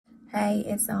Hey,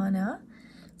 it's Anna.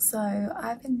 So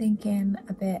I've been thinking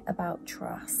a bit about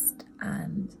trust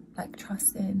and like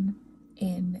trusting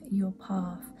in your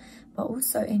path, but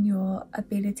also in your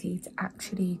ability to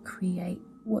actually create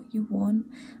what you want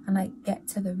and like get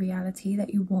to the reality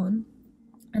that you want.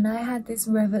 And I had this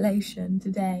revelation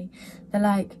today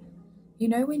that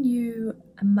when you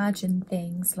imagine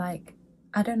things, like,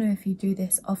 I don't know if you do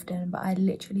this often, but I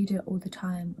literally do it all the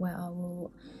time, where I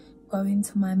will go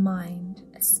into my mind,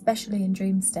 especially in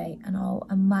dream state, and I'll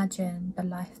imagine the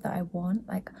life that I want.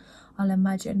 Like, I'll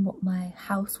imagine what my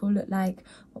house will look like,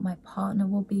 what my partner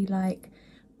will be like,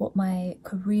 what my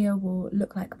career will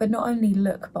look like, but not only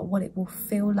look, but what it will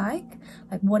feel like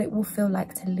what it will feel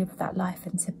like to live that life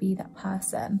and to be that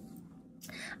person.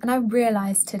 And I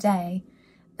realized today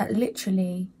that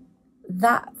literally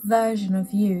that version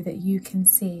of you that you can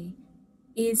see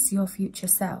is your future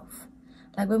self.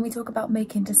 Like, when we talk about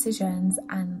making decisions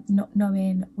and not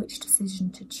knowing which decision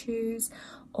to choose,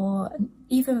 or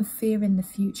even fearing the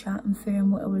future and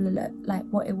fearing what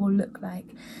it will look like,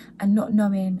 and not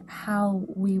knowing how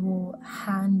we will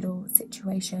handle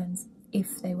situations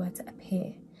if they were to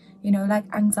appear. You know, like,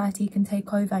 anxiety can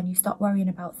take over and you start worrying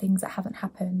about things that haven't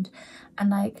happened, and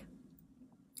like,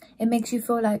 it makes you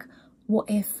feel like, what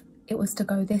if it was to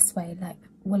go this way? Like,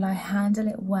 will I handle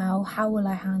it well? How will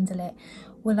I handle it?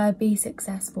 Will I be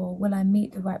successful? Will I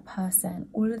meet the right person?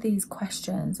 All of these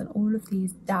questions and all of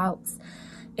these doubts,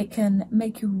 it can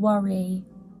make you worry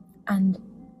and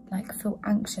like feel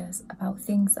anxious about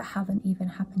things that haven't even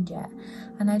happened yet.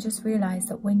 And I just realized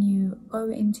that when you go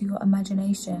into your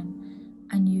imagination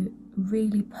and you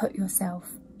really put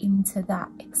yourself into that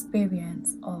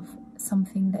experience of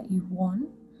something that you want,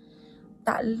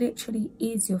 that literally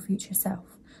is your future self.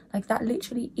 Like, that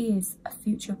literally is a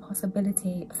future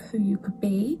possibility of who you could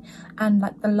be and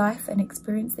like the life and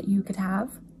experience that you could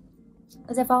have.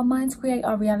 Because if our minds create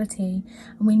our reality,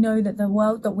 and we know that the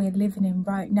world that we're living in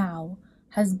right now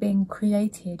has been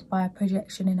created by a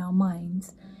projection in our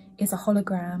minds, is a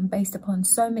hologram based upon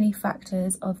so many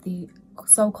factors of the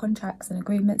soul contracts and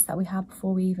agreements that we had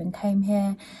before we even came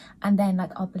here, and then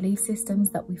like our belief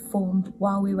systems that we formed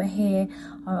while we were here,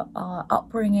 our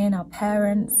upbringing, our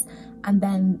parents, and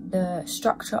then the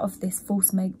structure of this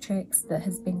false matrix that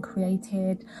has been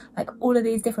created. Like, all of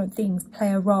these different things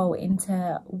play a role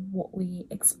into what we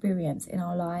experience in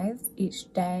our lives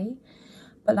each day.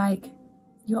 But like,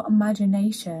 your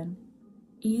imagination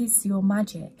is your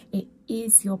magic. It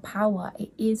is your power.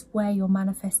 It is where your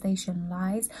manifestation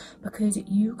lies, because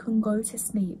you can go to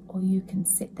sleep, or you can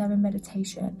sit there in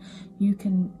meditation. You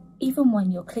can, even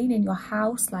when you're cleaning your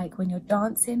house, like when you're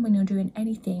dancing, when you're doing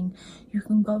anything, you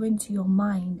can go into your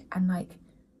mind and like,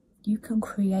 you can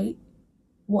create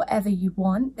whatever you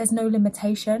want. There's no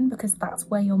limitation, because that's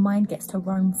where your mind gets to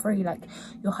roam free. Like,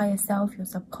 your higher self, your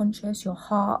subconscious, your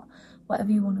heart,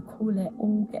 whatever you want to call it,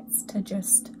 all gets to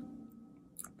just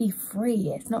be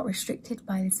free. It's not restricted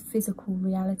by this physical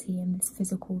reality and this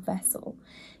physical vessel.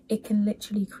 It can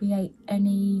literally create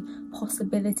any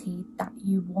possibility that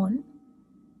you want,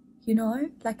 you know,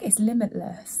 like, it's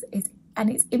limitless, and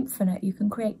it's infinite. You can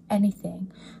create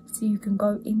anything. So you can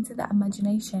go into that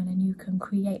imagination and you can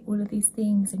create all of these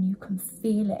things, and you can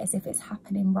feel it as if it's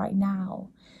happening right now.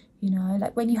 You know,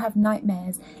 like when you have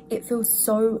nightmares, it feels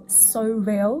so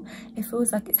real. It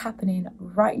feels like it's happening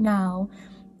right now.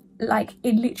 Like,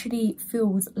 it literally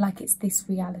feels like it's this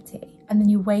reality, and then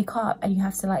you wake up and you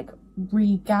have to like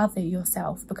regather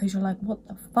yourself, because you're like, what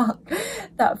the fuck,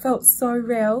 that felt so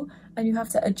real. And you have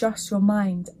to adjust your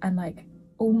mind and like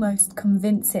almost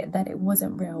convince it that it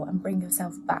wasn't real, and bring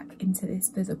yourself back into this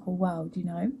physical world, you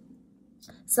know.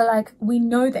 So like, we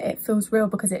know that it feels real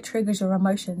because it triggers your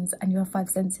emotions and your five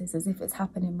senses as if it's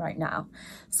happening right now.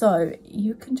 So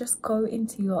you can just go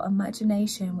into your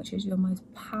imagination, which is your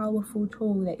most powerful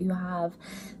tool that you have,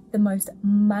 the most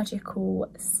magical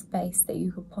space that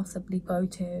you could possibly go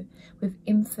to, with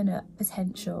infinite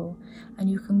potential. And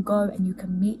you can go and you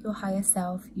can meet your higher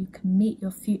self, you can meet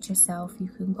your future self, you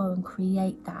can go and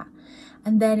create that.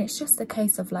 And then it's just a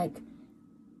case of like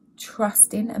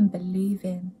trusting and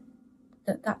believing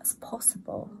that that's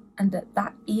possible, and that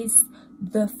that is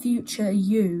the future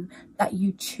you that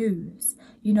you choose.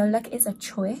 You know, like, it's a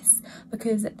choice,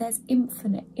 because there's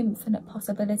infinite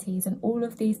possibilities, and all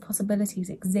of these possibilities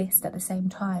exist at the same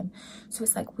time. So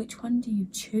it's like, which one do you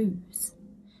choose?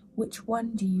 Which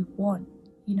one do you want?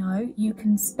 You know, you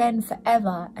can spend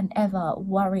forever and ever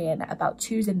worrying about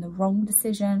choosing the wrong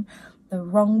decision, the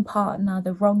wrong partner,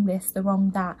 the wrong this, the wrong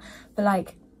that, but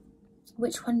like,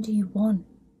 which one do you want?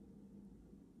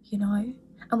 You know,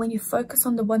 and when you focus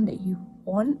on the one that you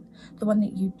want, the one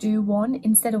that you do want,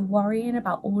 instead of worrying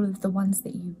about all of the ones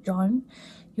that you don't.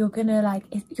 You're gonna like,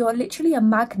 you're literally a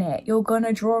magnet. You're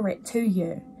gonna draw it to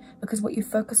you, because what you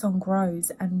focus on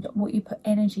grows, and what you put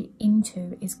energy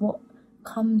into is what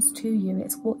comes to you.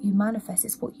 It's what you manifest,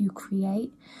 it's what you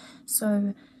create.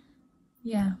 So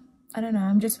yeah, I don't know,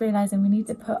 I'm just realizing we need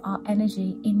to put our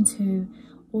energy into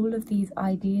all of these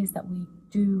ideas that we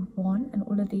do want, and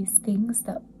all of these things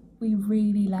that we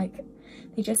really like.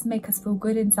 They just make us feel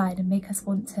good inside and make us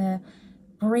want to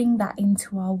bring that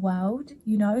into our world,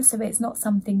 you know. So it's not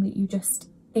something that you just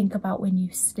think about when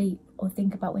you sleep or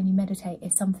think about when you meditate.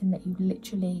 It's something that you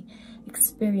literally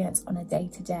experience on a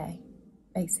day-to-day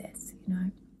basis, you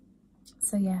know.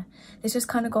 So yeah, this just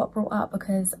kind of got brought up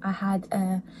because I had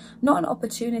not an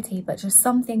opportunity, but just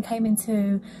something came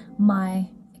into my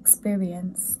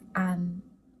experience, and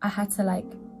I had to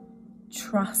like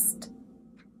trust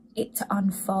it to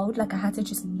unfold. Like I had to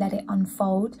just let it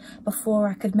unfold before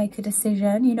I could make a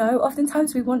decision, you know.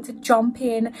 Oftentimes we want to jump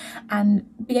in and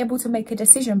be able to make a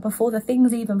decision before the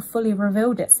thing's even fully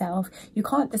revealed itself. You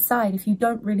can't decide if you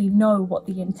don't really know what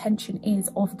the intention is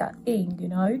of that thing, you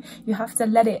know. You have to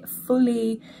let it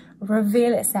fully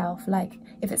reveal itself. Like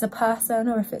if it's a person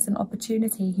or if it's an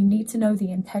opportunity, you need to know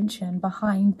the intention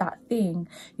behind that thing.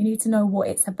 You need to know what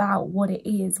it's about, what it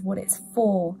is, what it's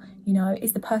for, you know.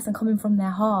 Is the person coming from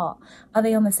their heart? Are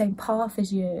they on the same path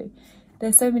as you?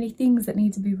 There's so many things that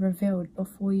need to be revealed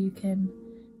before you can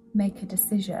make a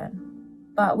decision.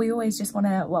 But we always just want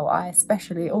to, well, I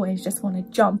especially always just want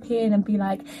to jump in and be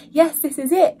like, yes, this is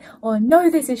it, or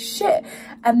no, this is shit.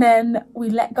 And then we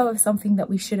let go of something that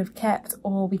we should have kept,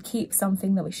 or we keep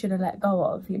something that we should have let go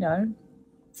of, you know.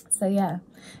 So yeah,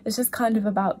 it's just kind of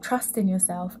about trusting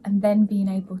yourself, and then being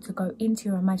able to go into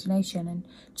your imagination and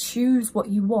choose what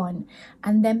you want,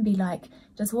 and then be like,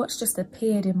 does what's just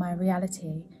appeared in my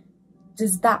reality,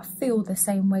 does that feel the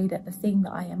same way that the thing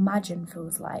that I imagine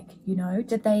feels like, you know?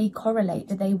 Do they correlate?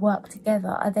 Do they work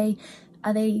together? Are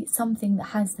they something that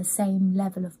has the same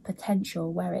level of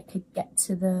potential where it could get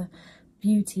to the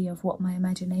beauty of what my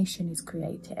imagination is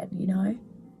creating, you know?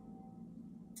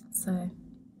 So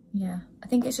yeah, I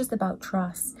think it's just about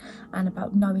trust and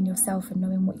about knowing yourself and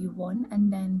knowing what you want,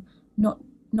 and then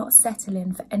not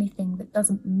settling for anything that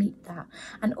doesn't meet that.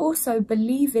 And also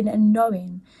believing and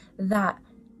knowing that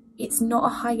it's not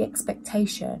a high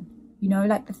expectation, you know,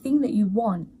 like the thing that you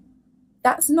want,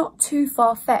 that's not too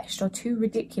far-fetched or too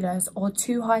ridiculous or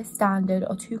too high standard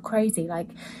or too crazy. Like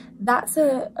that's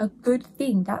a good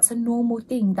thing, that's a normal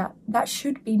thing, that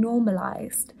should be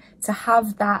normalized, to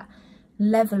have that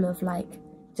level of like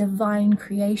divine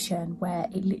creation where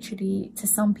it literally, to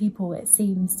some people, it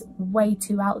seems way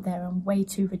too out there and way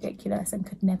too ridiculous and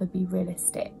could never be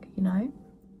realistic, you know.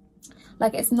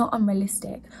 Like it's not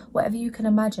unrealistic. Whatever you can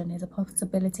imagine is a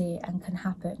possibility and can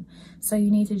happen. So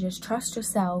you need to just trust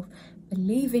yourself,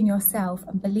 believe in yourself,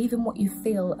 and believe in what you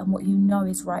feel and what you know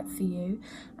is right for you.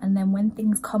 And then when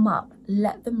things come up,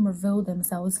 let them reveal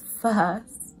themselves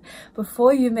first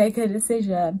before you make a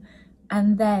decision.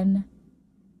 And then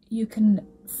you can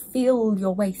feel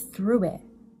your way through it,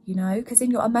 you know, because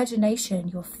in your imagination,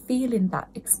 you're feeling that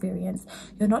experience.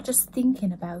 You're not just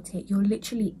thinking about it, you're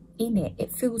literally in it.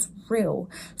 It feels real.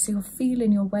 So you're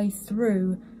feeling your way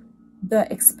through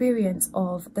the experience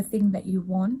of the thing that you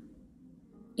want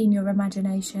in your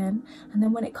imagination. And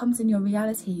then when it comes in your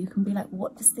reality, you can be like,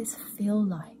 what does this feel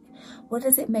like? What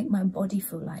does it make my body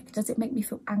feel like? Does it make me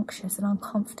feel anxious and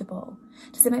uncomfortable?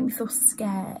 Does it make me feel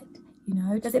scared? You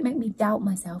know, does it make me doubt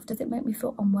myself? Does it make me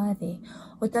feel unworthy?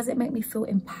 Or does it make me feel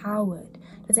empowered?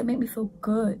 Does it make me feel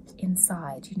good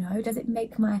inside? You know, does it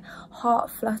make my heart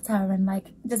flutter, and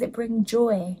like, does it bring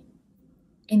joy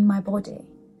in my body?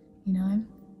 You know?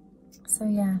 So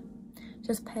yeah,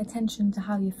 just pay attention to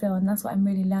how you feel, and that's what I'm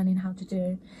really learning how to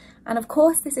do. And of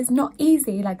course, this is not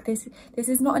easy. Like this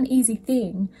is not an easy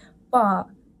thing, but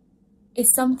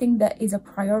it's something that is a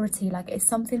priority. Like it's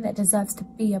something that deserves to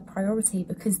be a priority,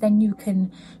 because then you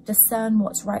can discern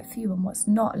what's right for you and what's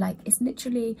not. Like it's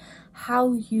literally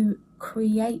how you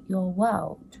create your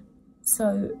world.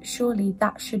 So surely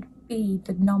that should be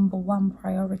the #1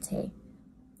 priority,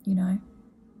 you know?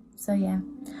 So yeah.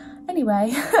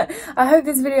 Anyway, I hope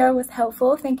this video was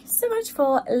helpful. Thank you so much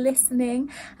for listening,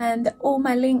 and all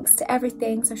my links to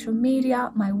everything, social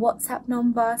media, my WhatsApp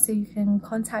number, so you can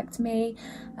contact me.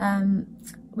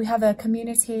 We have a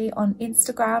community on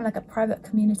Instagram, like a private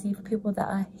community for people that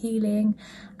are healing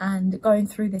and going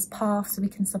through this path, so we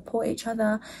can support each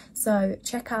other. So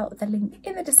check out the link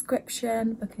in the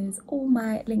description, because all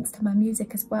my links to my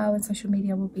music as well and social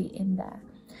media will be in there.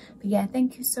 But yeah,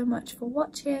 thank you so much for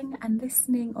watching and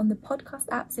listening on the podcast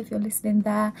apps if you're listening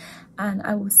there, and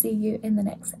I will see you in the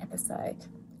next episode.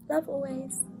 Love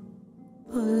always.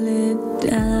 Pull it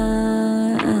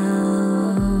down.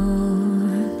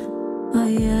 Oh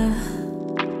yeah,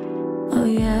 oh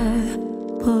yeah,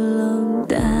 pull up.